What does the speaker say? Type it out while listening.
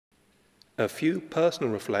a few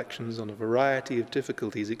personal reflections on a variety of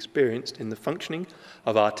difficulties experienced in the functioning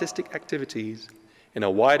of artistic activities in a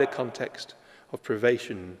wider context of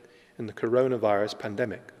privation in the coronavirus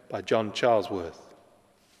pandemic by John Charlesworth.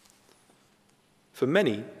 For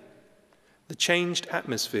many, the changed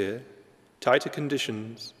atmosphere, tighter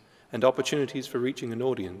conditions, and opportunities for reaching an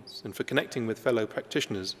audience and for connecting with fellow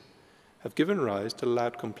practitioners have given rise to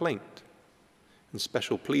loud complaint and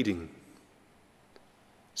special pleading.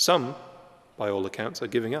 Some, by all accounts, are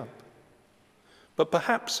giving up, but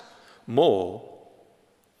perhaps more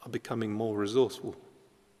are becoming more resourceful,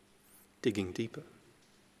 digging deeper.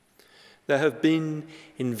 There have been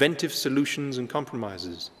inventive solutions and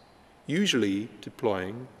compromises, usually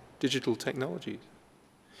deploying digital technologies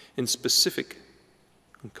in specific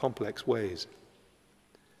and complex ways.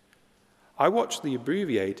 I watched the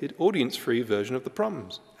abbreviated, audience-free version of the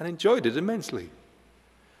proms and enjoyed it immensely.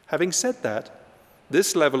 Having said that,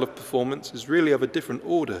 this level of performance is really of a different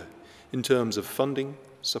order in terms of funding,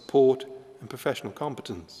 support, and professional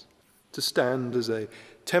competence, to stand as a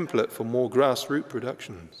template for more grassroots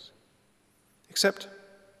productions, except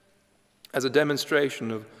as a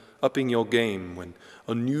demonstration of upping your game when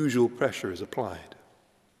unusual pressure is applied.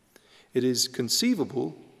 It is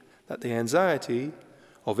conceivable that the anxiety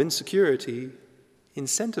of insecurity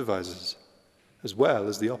incentivizes as well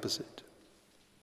as the opposite.